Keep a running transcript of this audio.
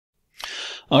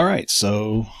Alright,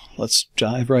 so let's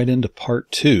dive right into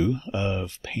part 2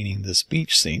 of painting this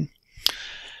beach scene.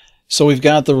 So we've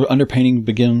got the underpainting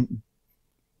beginning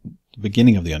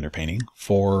of the underpainting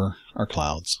for our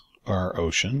clouds, our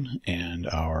ocean, and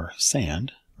our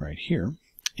sand right here.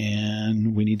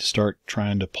 And we need to start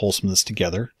trying to pull some of this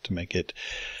together to make it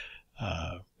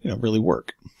really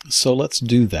work. So let's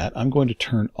do that. I'm going to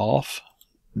turn off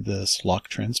this lock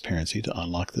transparency to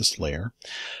unlock this layer.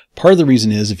 Part of the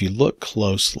reason is if you look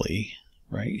closely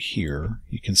right here,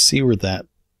 you can see where that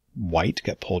white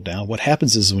got pulled down. What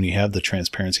happens is when you have the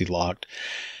transparency locked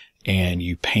and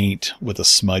you paint with a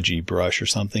smudgy brush or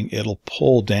something, it'll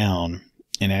pull down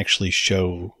and actually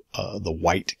show the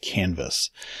white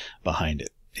canvas behind it.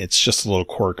 It's just a little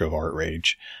quirk of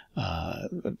ArtRage.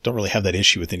 Don't really have that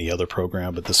issue with any other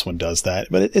program, but this one does that.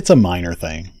 But it's a minor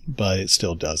thing, but it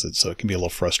still does it. So it can be a little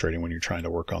frustrating when you're trying to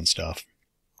work on stuff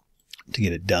to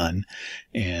get it done.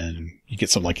 And you get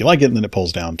something like you like it, and then it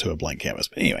pulls down to a blank canvas.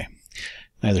 But anyway,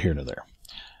 neither here nor there.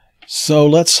 So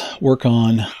let's work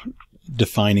on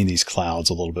defining these clouds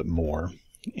a little bit more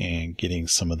and getting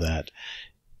some of that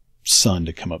sun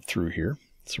to come up through here.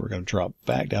 So we're going to drop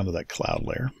back down to that cloud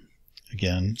layer.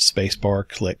 Again, spacebar,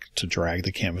 click to drag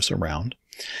the canvas around.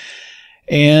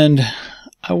 And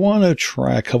I want to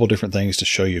try a couple different things to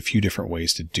show you a few different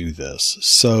ways to do this.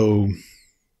 So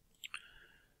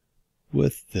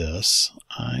with this,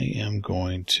 I am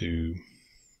going to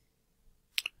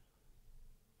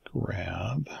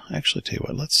grab, actually tell you what,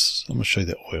 I'm going to show you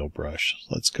the oil brush.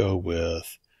 Let's go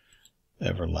with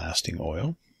Everlasting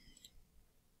Oil.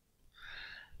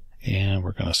 And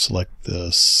we're going to select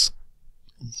this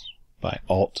by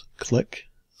Alt-click,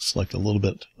 select a little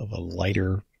bit of a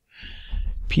lighter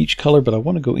peach color, but I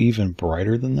want to go even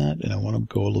brighter than that, and I want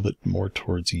to go a little bit more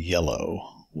towards yellow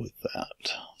with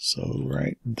that. So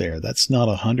right there, that's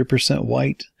not 100%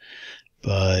 white,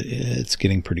 but it's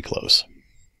getting pretty close.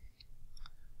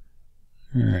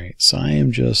 All right, so I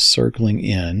am just circling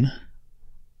in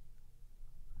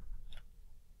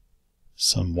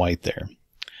some white there.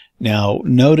 Now,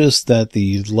 notice that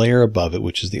the layer above it,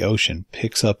 which is the ocean,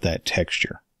 picks up that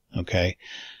texture, okay?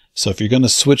 So if you're going to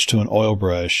switch to an oil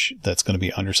brush that's going to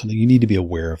be under something, you need to be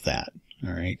aware of that,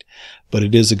 all right? But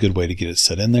it is a good way to get it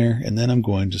set in there. And then I'm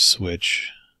going to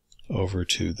switch over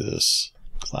to this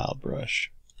cloud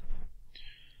brush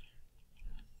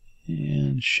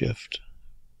and shift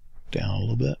down a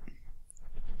little bit.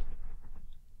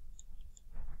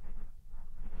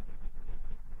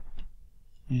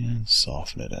 And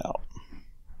soften it out.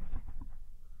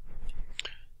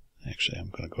 Actually, I'm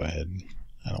going to go ahead and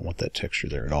I don't want that texture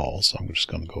there at all, so I'm just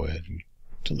going to go ahead and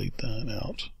delete that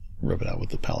out. Rub it out with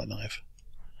the palette knife,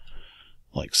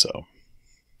 like so.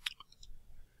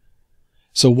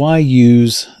 So why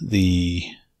use the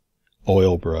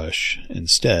oil brush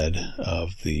instead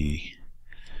of the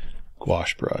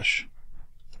gouache brush?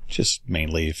 Just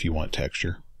mainly if you want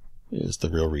texture is the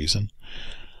real reason.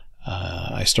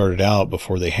 I started out,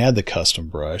 before they had the custom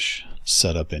brush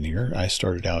set up in here, I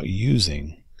started out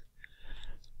using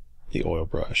the oil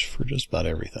brush for just about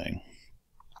everything.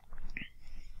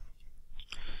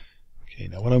 Okay,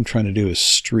 now what I'm trying to do is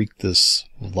streak this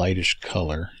lightish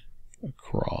color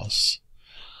across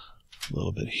a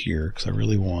little bit here, because I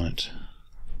really want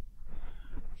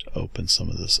to open some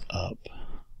of this up.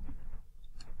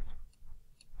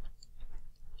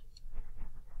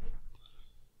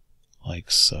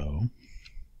 Like so.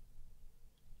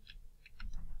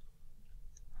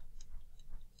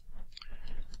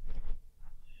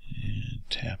 And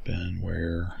tap in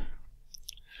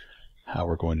how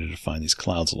we're going to define these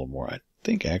clouds a little more. I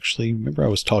think actually, remember I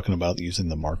was talking about using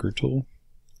the marker tool?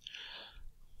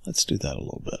 Let's do that a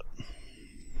little bit.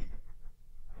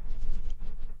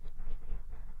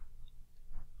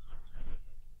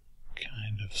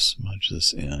 Kind of smudge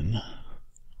this in.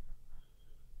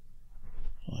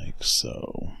 Like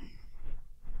so.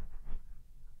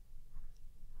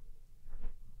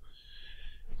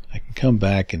 I can come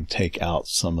back and take out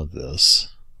some of this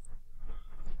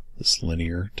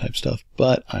linear type stuff,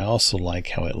 but I also like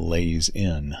how it lays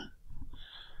in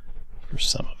for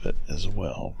some of it as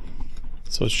well.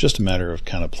 So it's just a matter of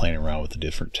kind of playing around with the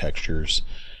different textures,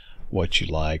 what you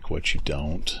like, what you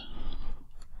don't,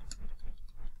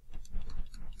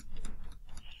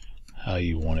 how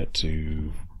you want it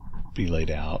to be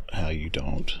laid out, how you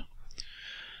don't.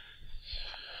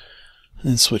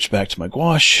 And then switch back to my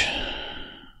gouache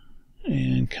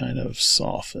and kind of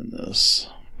soften this.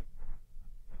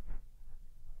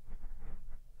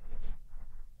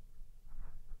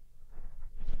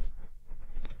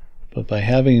 But by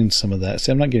having some of that,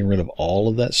 see, I'm not getting rid of all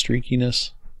of that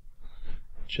streakiness,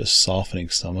 just softening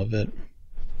some of it.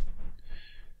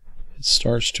 it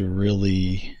starts to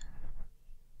really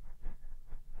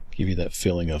give you that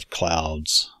feeling of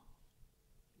clouds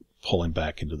pulling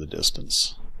back into the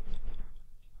distance,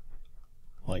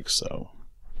 like so.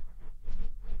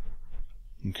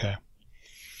 Okay,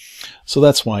 so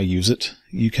that's why I use it.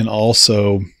 You can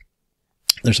also,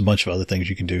 there's a bunch of other things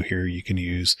you can do here. You can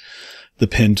use the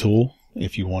pen tool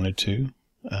if you wanted to,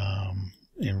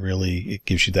 and really it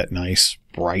gives you that nice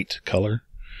bright color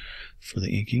for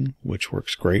the inking, which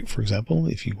works great. For example,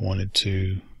 if you wanted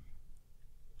to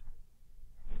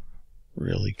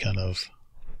really kind of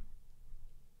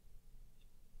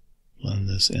blend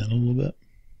this in a little bit,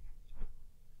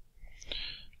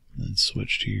 and then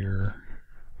switch to your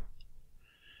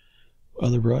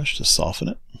other brush to soften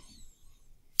it.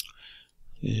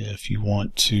 If you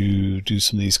want to do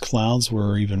some of these clouds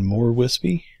where even more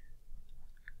wispy,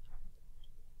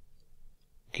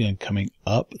 again, coming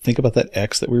up, think about that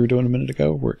X that we were doing a minute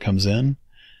ago where it comes in,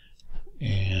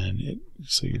 and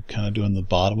so you're kind of doing the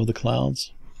bottom of the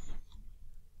clouds.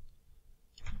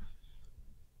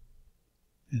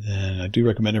 And then I do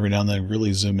recommend every now and then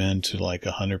really zoom in to like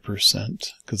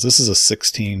 100%, because this is a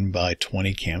 16 by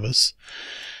 20 canvas.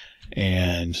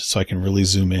 And so I can really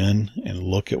zoom in and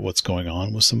look at what's going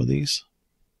on with some of these.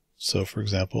 So for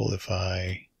example, if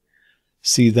I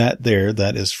see that there,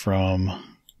 that is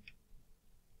from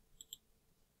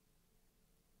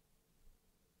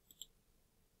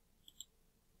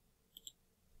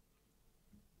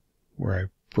where I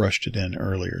brushed it in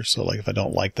earlier. So like if I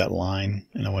don't like that line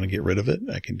and I want to get rid of it,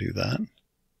 I can do that.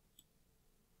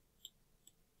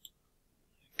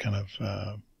 Kind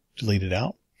of delete it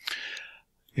out.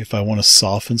 If I want to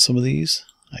soften some of these,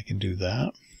 I can do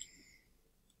that.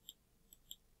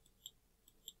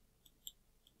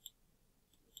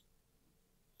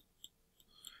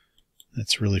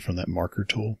 That's really from that marker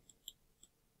tool,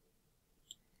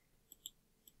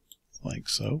 like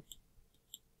so.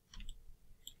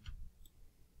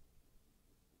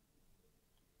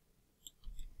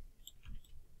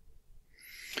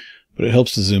 But it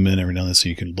helps to zoom in every now and then so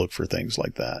you can look for things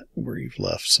like that, where you've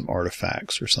left some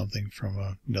artifacts or something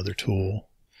from another tool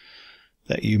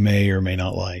that you may or may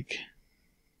not like.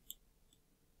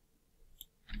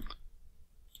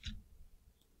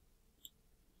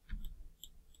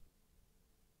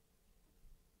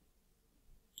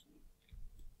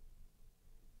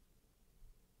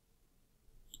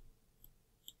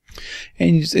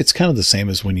 And it's kind of the same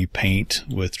as when you paint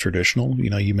with traditional. You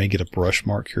know, you may get a brush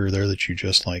mark here or there that you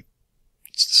just like,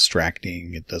 it's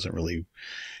distracting. It doesn't really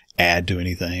add to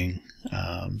anything.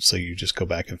 So you just go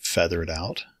back and feather it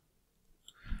out.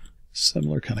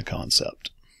 Similar kind of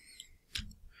concept.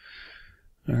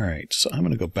 All right, so I'm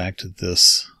going to go back to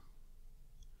this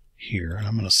here, and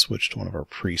I'm going to switch to one of our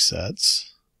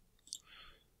presets.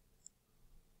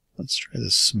 Let's try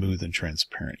this smooth and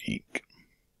transparent ink.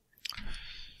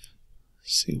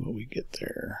 See what we get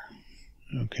there.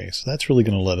 Okay, so that's really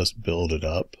going to let us build it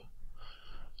up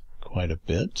quite a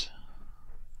bit,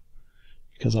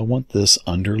 because I want this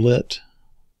underlit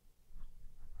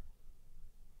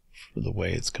for the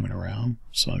way it's coming around.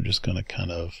 So I'm just going to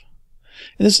kind of,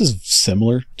 and this is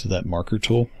similar to that marker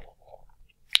tool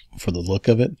for the look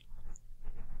of it.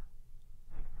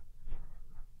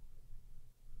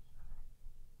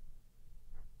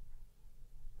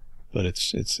 But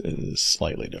it's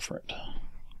slightly different.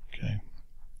 Okay.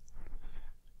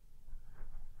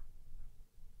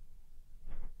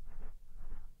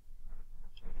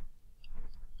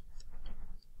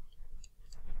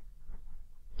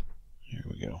 Here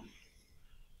we go.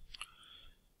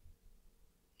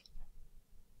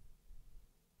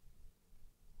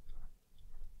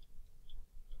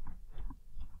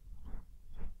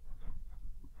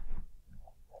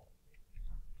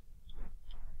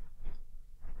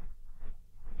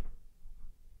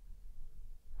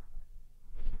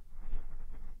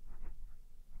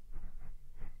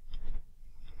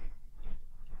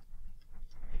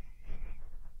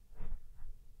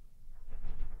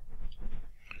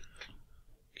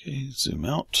 Okay, zoom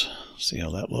out, see how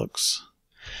that looks.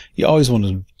 You always want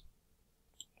to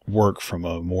work from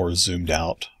a more zoomed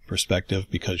out perspective,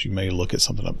 because you may look at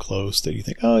something up close that you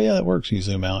think, oh yeah, that works. You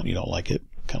zoom out and you don't like it,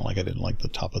 kind of like I didn't like the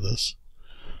top of this.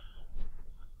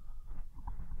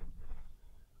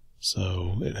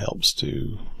 So it helps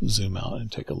to zoom out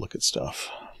and take a look at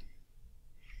stuff.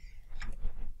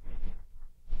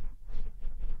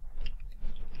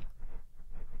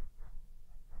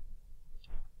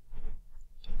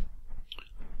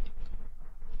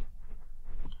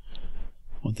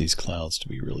 I want these clouds to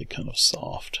be really kind of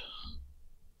soft.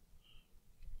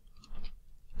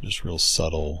 Just real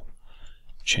subtle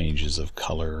changes of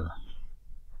color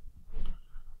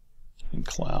and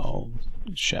cloud,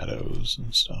 and shadows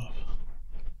and stuff.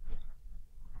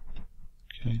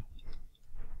 Okay.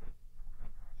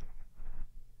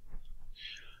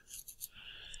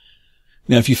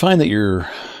 Now, if you find that you're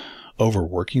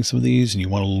overworking some of these and you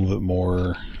want a little bit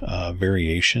more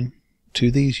variation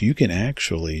to these, you can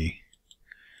actually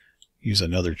use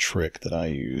another trick that I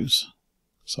use.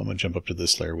 So I'm going to jump up to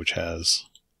this layer, which has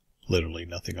literally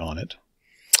nothing on it,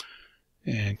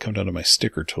 and come down to my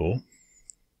sticker tool.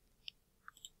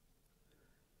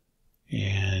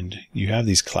 And you have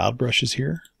these cloud brushes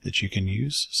here that you can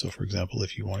use. So for example,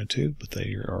 if you wanted to, but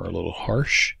they are a little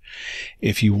harsh.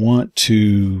 If you want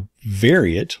to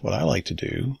vary it, what I like to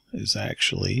do is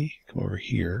actually come over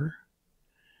here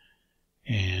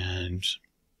and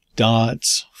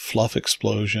dots, fluff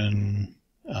explosion,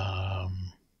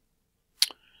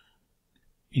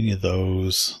 any of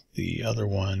those. The other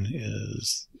one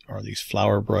are these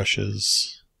flower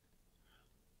brushes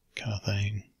kind of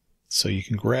thing. So you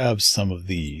can grab some of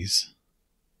these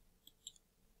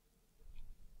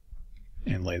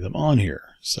and lay them on here.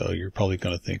 So you're probably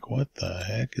going to think, what the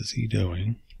heck is he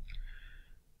doing?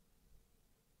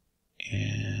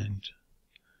 And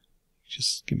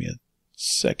just give me a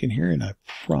second here and I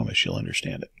promise you'll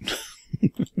understand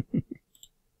it.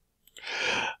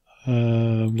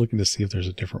 I'm looking to see if there's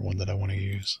a different one that I want to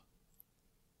use.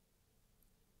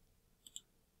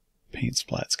 Paint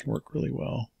splats can work really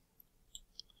well.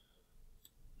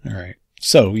 All right,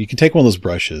 so you can take one of those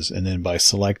brushes and then by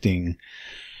selecting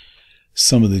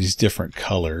some of these different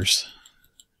colors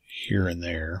here and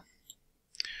there,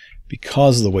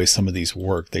 because of the way some of these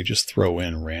work, they just throw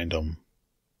in random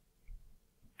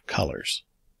colors.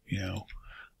 You know,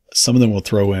 some of them will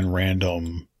throw in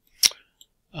random,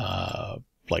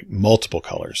 like multiple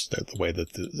colors. They're the way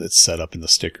that it's set up in the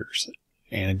stickers.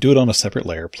 And do it on a separate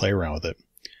layer, play around with it,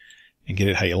 and get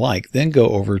it how you like. Then go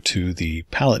over to the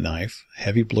palette knife,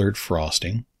 heavy blurred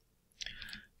frosting.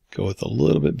 Go with a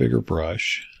little bit bigger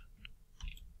brush.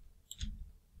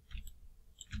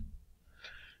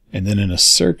 And then in a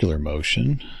circular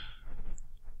motion,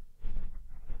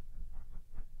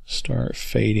 start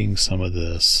fading some of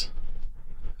this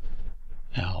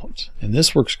out. And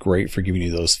this works great for giving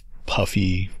you those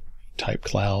puffy type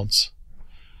clouds.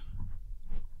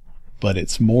 But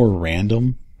it's more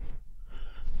random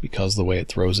because of the way it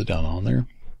throws it down on there.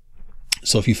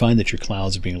 So if you find that your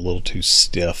clouds are being a little too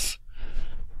stiff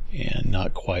and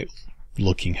not quite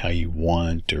looking how you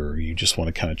want, or you just want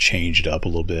to kind of change it up a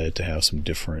little bit to have some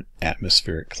different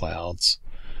atmospheric clouds,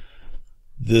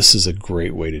 this is a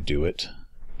great way to do it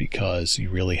because you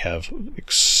really have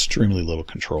extremely little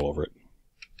control over it.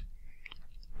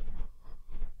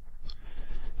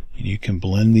 And you can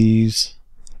blend these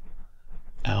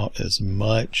out as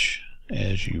much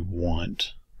as you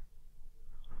want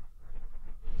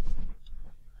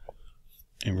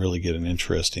and really get an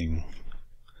interesting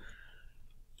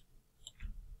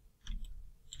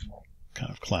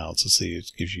kind of clouds. Let's see,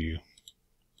 it gives you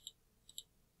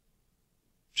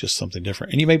just something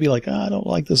different. And you may be like, I don't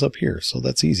like this up here. So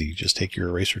that's easy. Just take your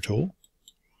eraser tool,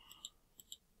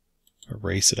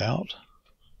 erase it out,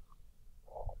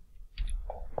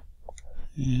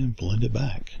 and blend it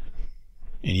back.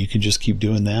 And you can just keep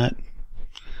doing that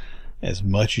as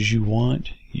much as you want.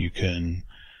 You can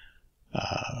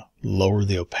lower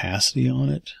the opacity on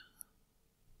it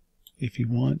if you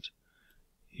want.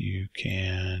 You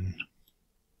can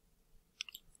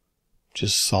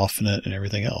just soften it and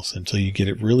everything else until you get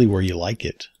it really where you like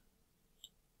it.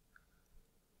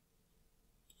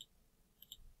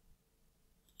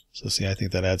 So see, I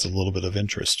think that adds a little bit of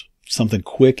interest. Something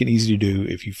quick and easy to do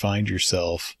if you find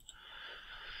yourself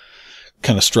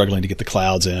kind of struggling to get the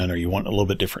clouds in, or you want a little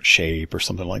bit different shape or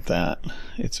something like that.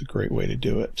 It's a great way to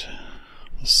do it.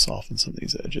 Let's soften some of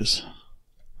these edges.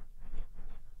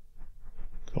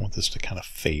 I want this to kind of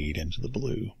fade into the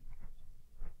blue.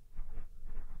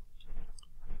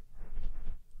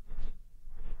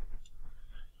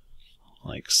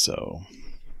 Like so.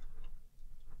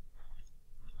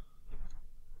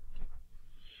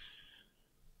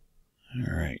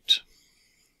 All right.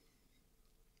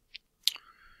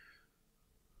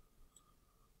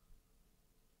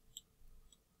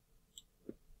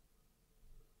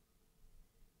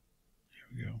 Here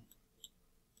we go.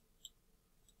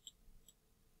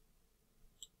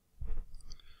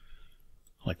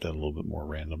 I like that a little bit more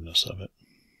randomness of it.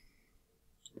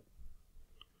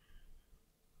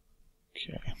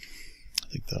 Okay, I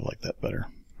think I like that better.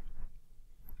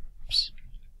 Oops.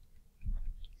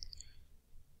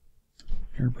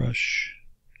 Airbrush,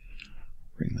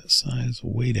 bring that size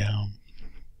way down.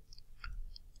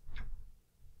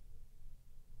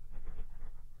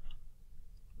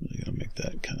 Really gonna make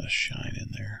that kind of shine in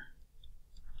there.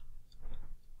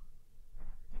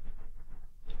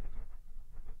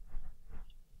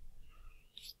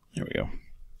 There we go.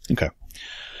 Okay.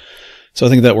 So I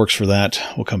think that works for that.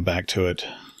 We'll come back to it.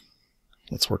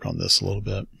 Let's work on this a little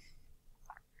bit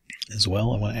as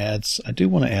well. I do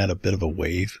want to add a bit of a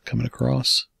wave coming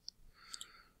across.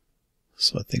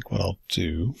 So I think what I'll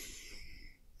do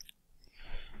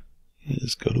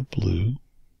is go to blue,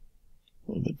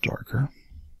 a little bit darker.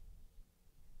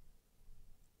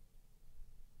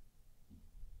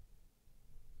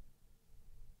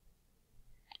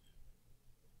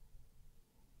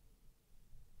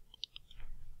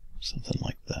 Something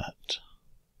like that.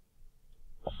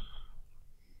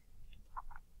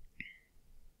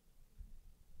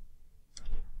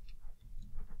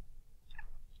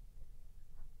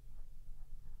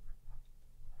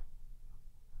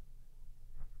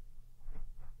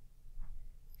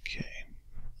 Okay,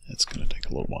 that's going to take a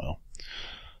little while.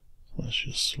 Let's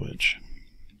just switch.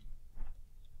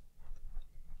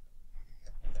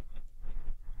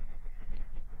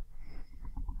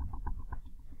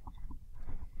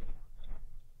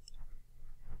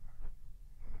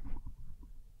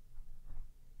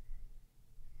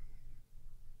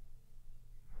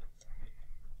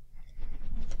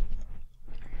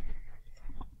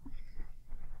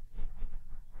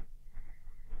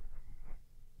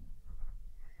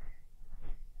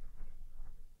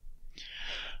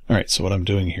 Alright, so what I'm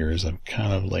doing here is I'm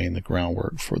kind of laying the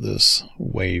groundwork for this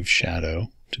wave shadow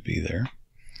to be there.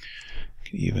 You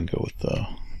can even go with the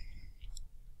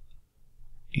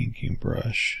inking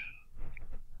brush.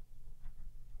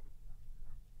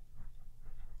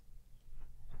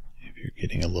 If you're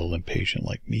getting a little impatient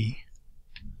like me.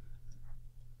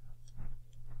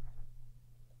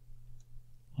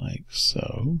 Like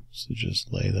so. So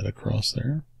just lay that across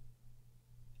there.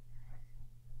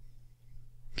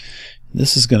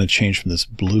 This is going to change from this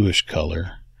bluish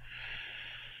color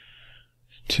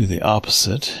to the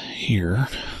opposite here.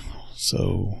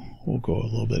 So we'll go a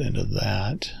little bit into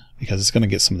that because it's going to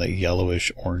get some of that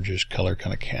yellowish, orangish color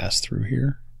kind of cast through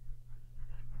here.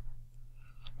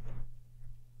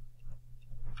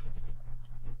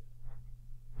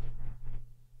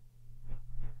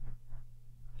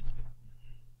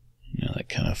 Now that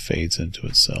kind of fades into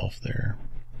itself there.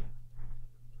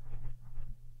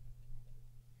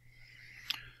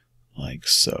 Like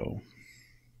so.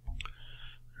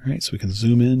 Alright, so we can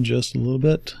zoom in just a little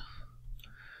bit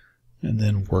and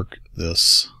then work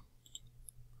this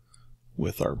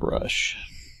with our brush.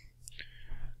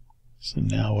 So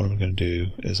now what I'm going to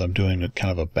do is I'm doing a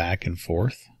kind of a back and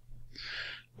forth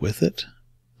with it,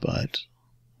 but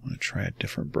I'm going to try a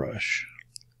different brush.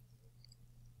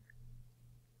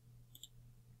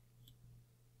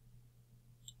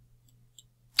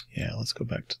 Yeah, let's go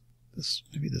back to this,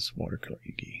 maybe this watercolor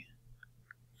inky.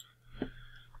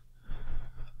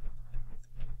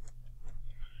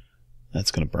 That's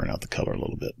going to burn out the color a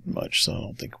little bit much, so I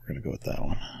don't think we're going to go with that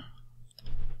one.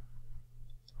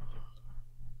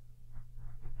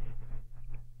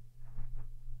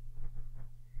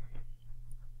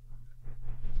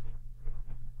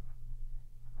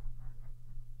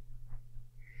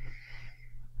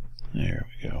 There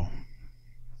we go.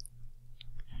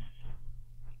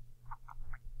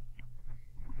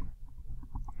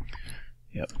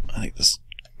 Yep, I think this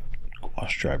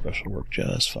gouache dry brush will work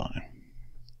just fine.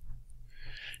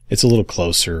 It's a little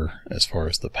closer as far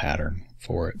as the pattern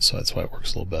for it, so that's why it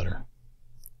works a little better.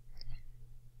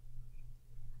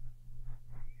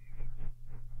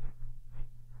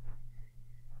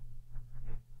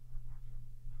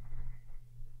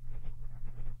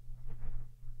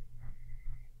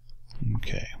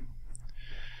 Okay,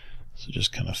 so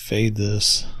just kind of fade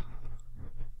this.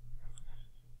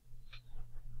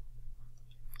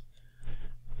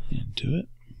 Into it.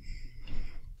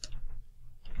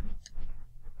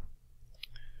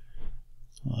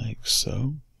 Like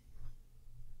so.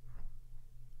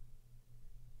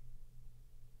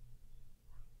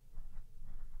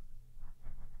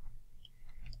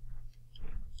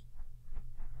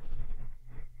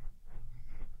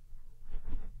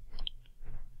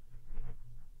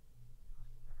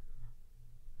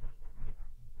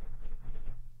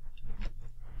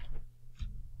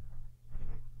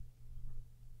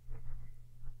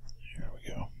 There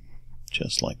we go.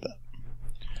 Just like that.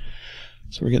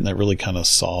 So we're getting that really kind of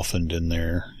softened in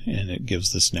there, and it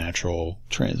gives this natural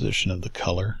transition of the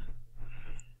color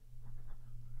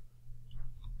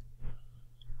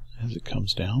as it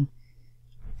comes down.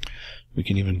 We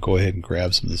can even go ahead and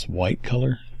grab some of this white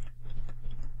color,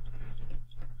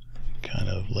 kind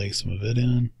of lay some of it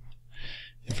in,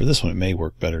 And for this one, it may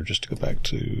work better just to go back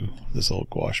to this old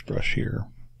gouache brush here,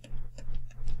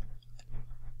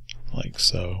 like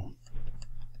so.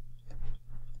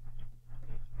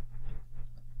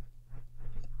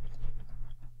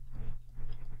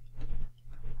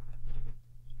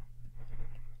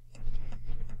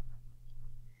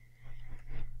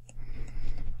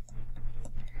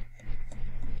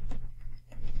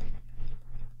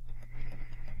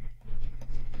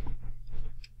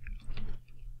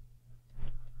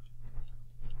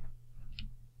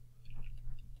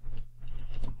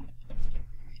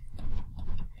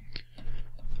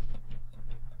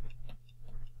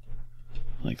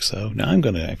 Like so. Now I'm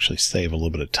going to actually save a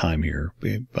little bit of time here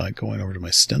by going over to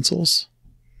my stencils.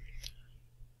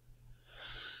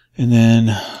 And then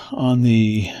on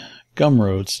the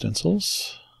Gumroad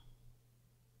stencils,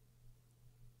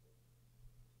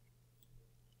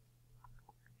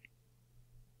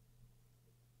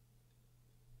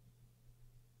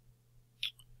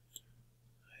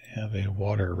 I have a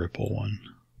water ripple one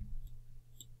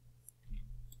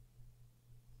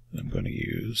that I'm going to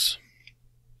use.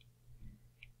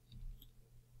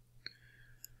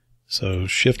 So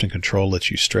Shift and Control lets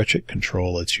you stretch it,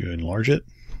 Control lets you enlarge it,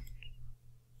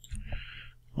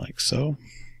 like so.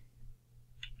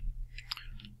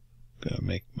 I'm going to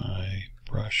make my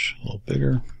brush a little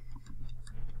bigger,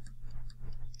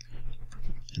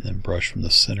 and then brush from the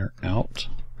center out.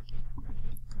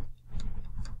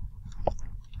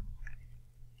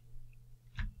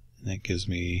 And that gives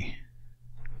me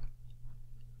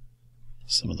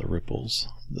some of the ripples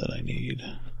that I need.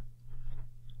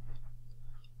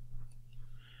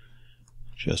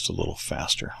 Just a little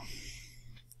faster.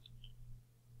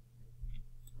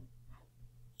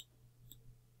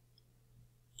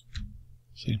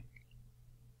 See?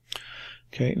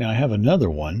 Okay, now I have another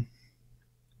one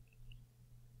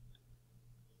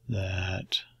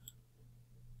that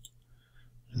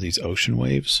these ocean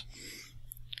waves.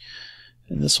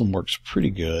 And this one works pretty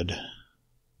good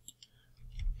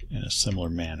in a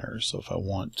similar manner. So if I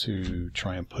want to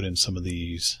try and put in some of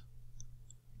these,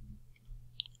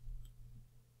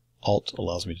 Alt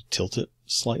allows me to tilt it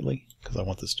slightly because I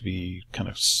want this to be kind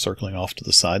of circling off to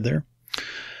the side there.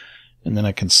 And then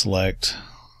I can select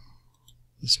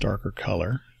this darker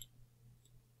color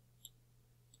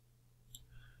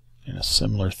and a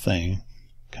similar thing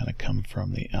kind of come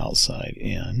from the outside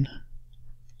in.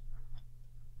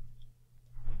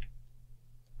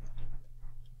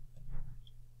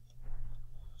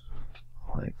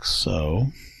 Like so.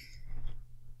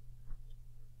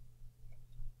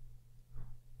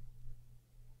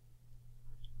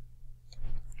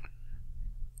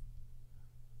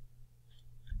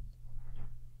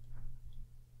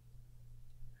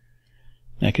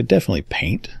 Now, I could definitely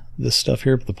paint this stuff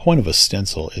here, but the point of a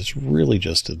stencil is really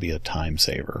just to be a time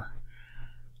saver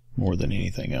more than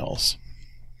anything else.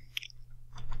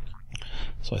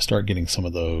 So I start getting some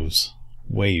of those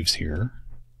waves here.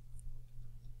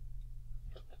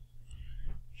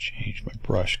 Change my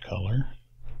brush color.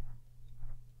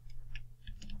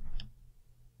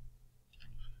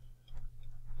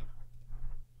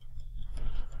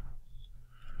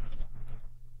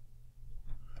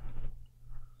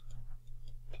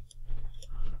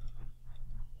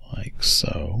 Like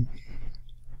so.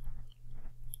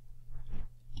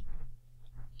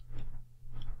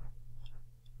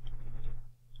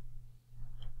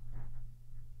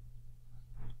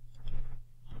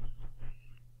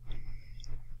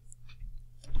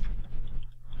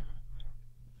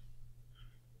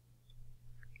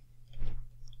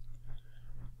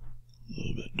 A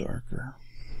little bit darker.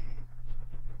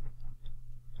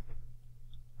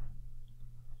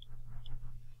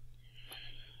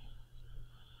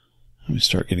 Let me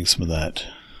start getting some of that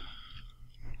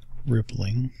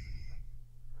rippling.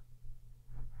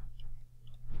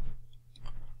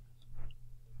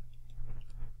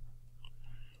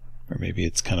 Or maybe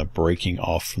it's kind of breaking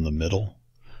off from the middle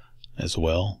as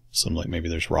well. Some like maybe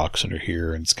there's rocks under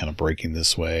here and it's kind of breaking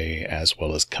this way as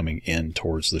well as coming in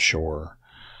towards the shore.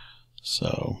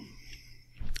 So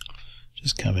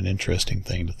just kind of an interesting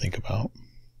thing to think about.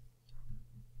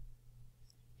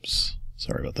 Oops,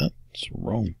 sorry about that. It's the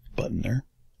wrong button there.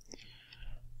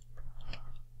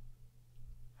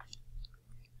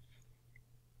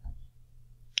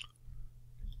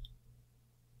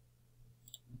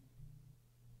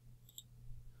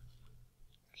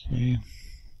 Okay.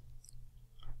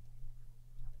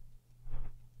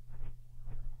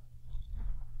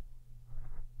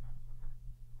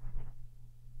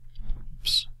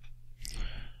 Oops.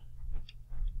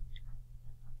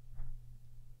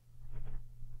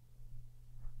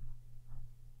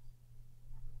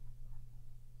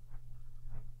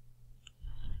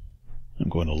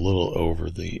 went a little over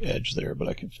the edge there, but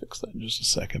I can fix that in just a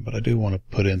second. But I do want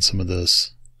to put in some of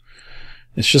this.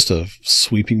 It's just a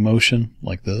sweeping motion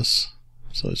like this.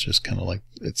 So it's just kind of like,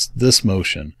 it's this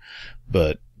motion,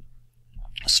 but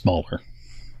smaller.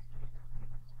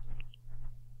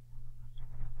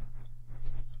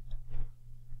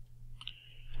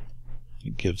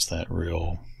 It gives that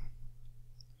real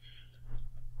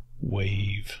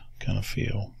wave kind of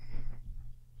feel.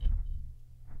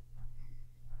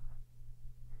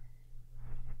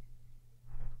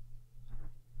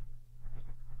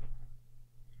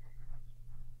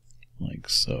 Like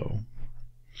so.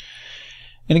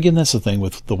 And again, that's the thing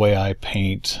with the way I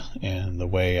paint and the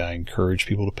way I encourage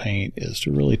people to paint, is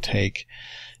to really take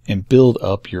and build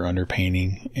up your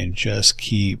underpainting and just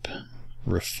keep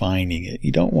refining it.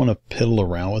 You don't want to piddle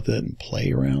around with it and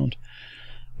play around,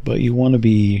 but you want to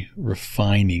be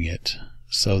refining it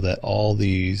so that all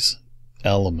these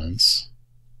elements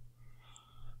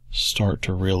start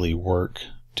to really work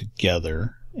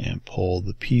together and pull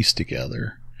the piece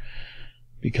together.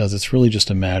 Because it's really just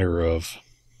a matter of,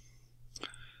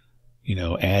 you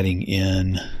know, adding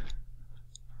in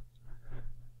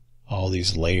all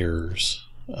these layers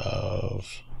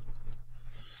of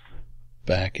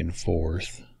back and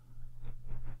forth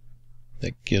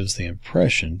that gives the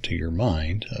impression to your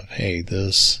mind of, hey,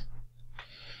 this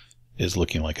is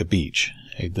looking like a beach.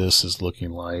 Hey, this is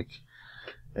looking like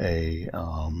a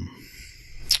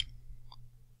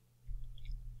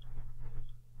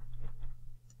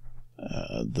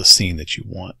the scene that you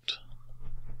want.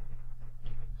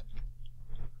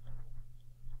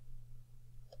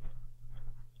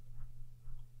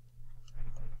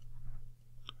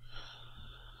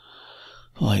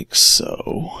 Like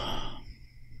so.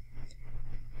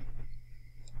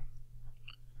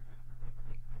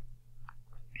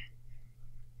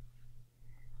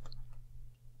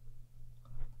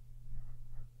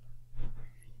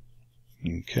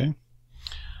 Okay.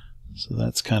 So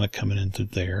that's kind of coming into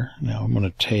there. Now I'm going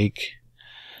to take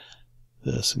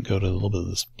this and go to a little bit of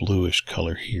this bluish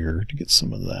color here to get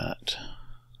some of that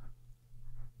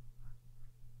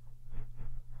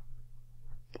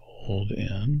pulled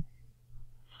in,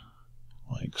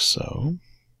 like so. I'm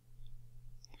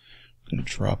going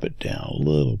to drop it down a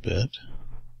little bit.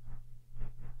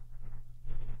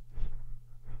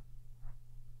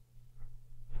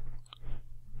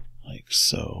 Like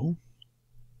so.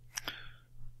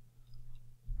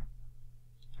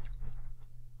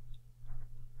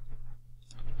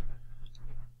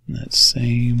 And that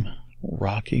same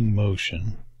rocking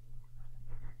motion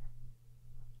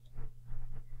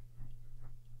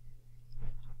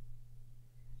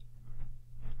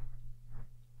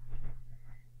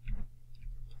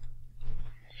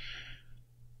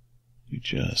you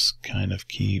just kind of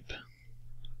keep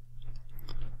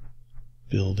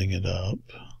building it up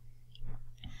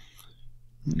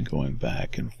and going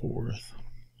back and forth.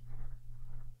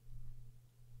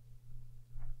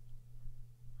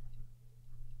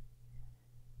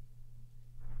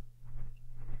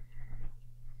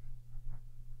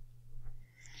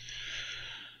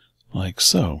 Like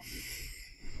so.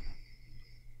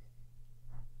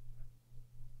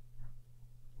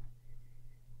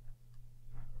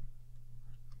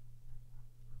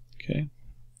 Okay.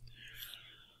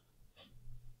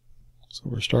 So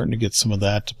we're starting to get some of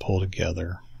that to pull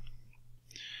together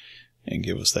and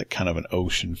give us that kind of an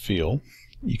ocean feel.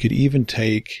 You could even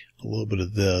take a little bit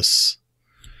of this,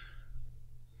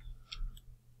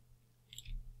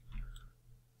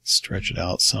 stretch it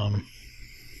out some.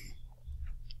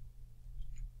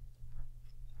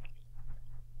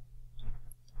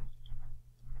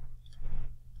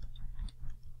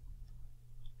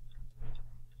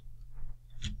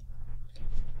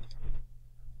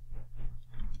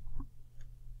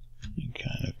 And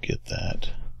kind of get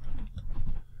that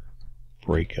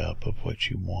breakup of what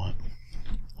you want,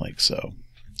 like so.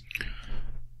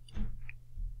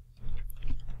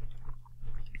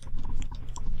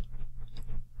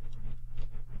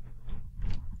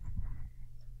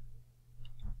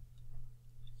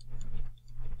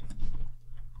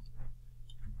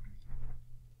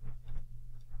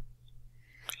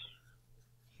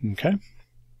 Okay,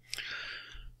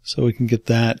 so we can get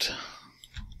that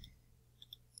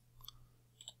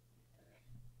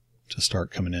to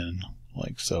start coming in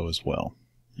like so as well.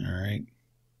 All right,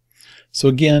 so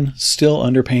again, still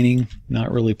underpainting,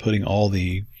 not really putting all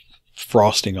the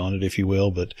frosting on it, if you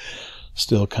will, but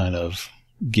still kind of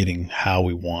getting how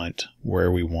we want,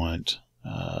 where we want,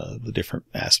 the different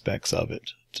aspects of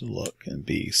it to look and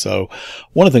be. So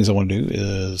one of the things I want to do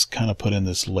is kind of put in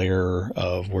this layer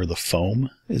of where the foam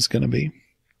is going to be.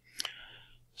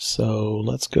 So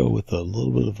let's go with a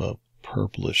little bit of a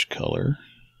purplish color.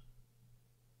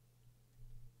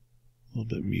 A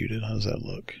little bit muted. How does that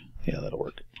look? Yeah, that'll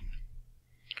work.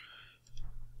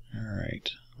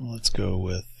 Alright, well, let's go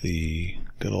with the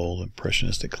good old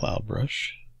impressionistic cloud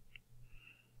brush.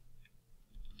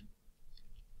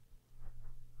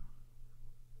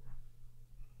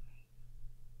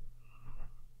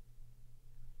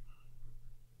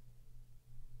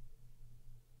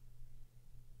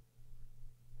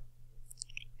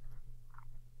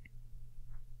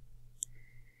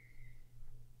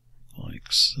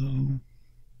 Like so.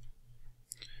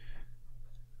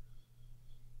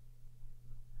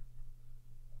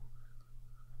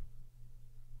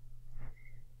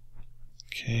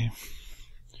 Okay.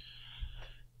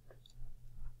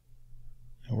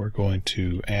 And we're going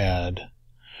to add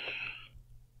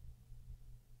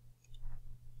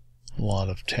a lot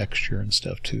of texture and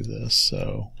stuff to this,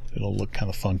 so it'll look kind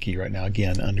of funky right now.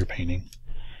 Again, underpainting,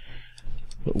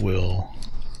 but we'll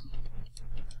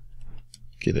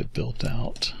get it built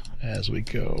out as we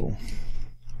go.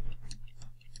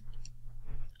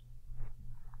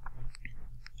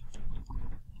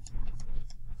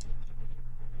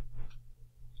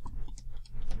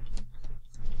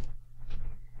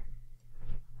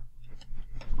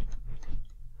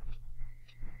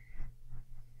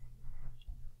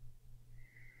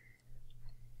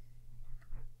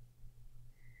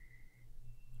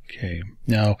 Okay,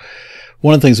 now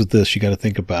one of the things with this you got to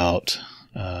think about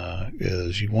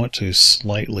is you want to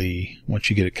slightly, once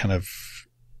you get it kind of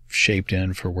shaped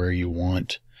in for where you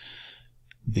want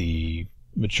the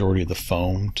majority of the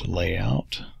foam to lay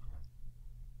out,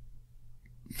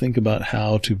 think about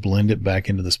how to blend it back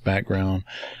into this background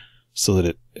so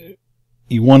that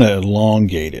you want to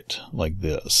elongate it like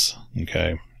this,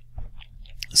 okay,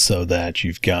 so that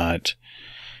you've got,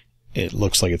 it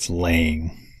looks like it's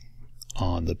laying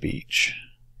on the beach.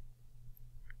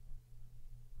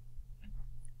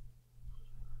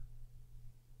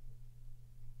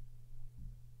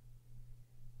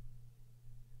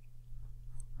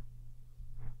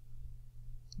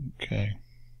 Okay.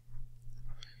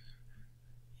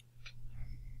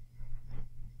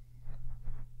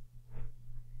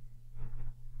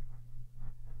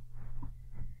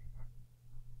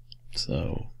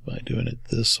 So by doing it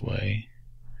this way,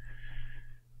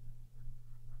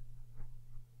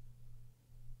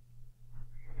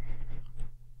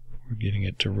 we're getting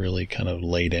it to really kind of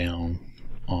lay down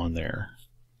on there.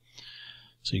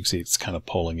 So you can see it's kind of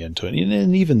pulling into it.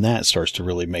 And even that starts to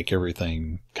really make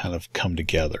everything kind of come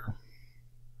together.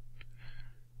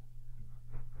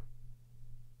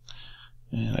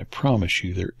 And I promise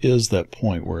you, there is that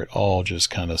point where it all just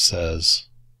kind of says,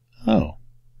 oh,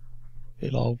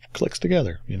 it all clicks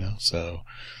together, you know. So,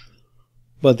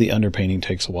 but the underpainting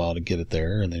takes a while to get it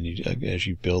there. And then you, as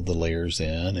you build the layers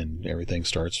in and everything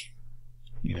starts,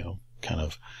 you know, kind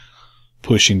of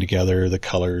pushing together, the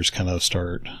colors kind of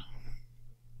start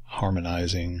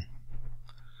harmonizing,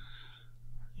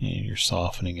 and you're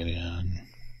softening it in.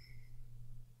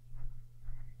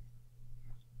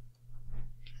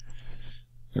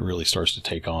 It really starts to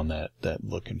take on that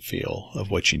look and feel of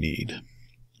what you need.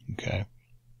 Okay.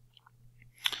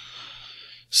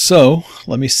 So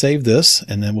let me save this,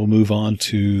 and then we'll move on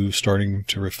to starting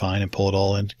to refine and pull it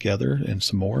all in together and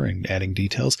some more and adding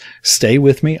details. Stay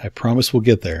with me. I promise we'll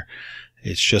get there.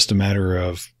 It's just a matter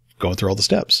of going through all the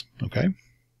steps. Okay.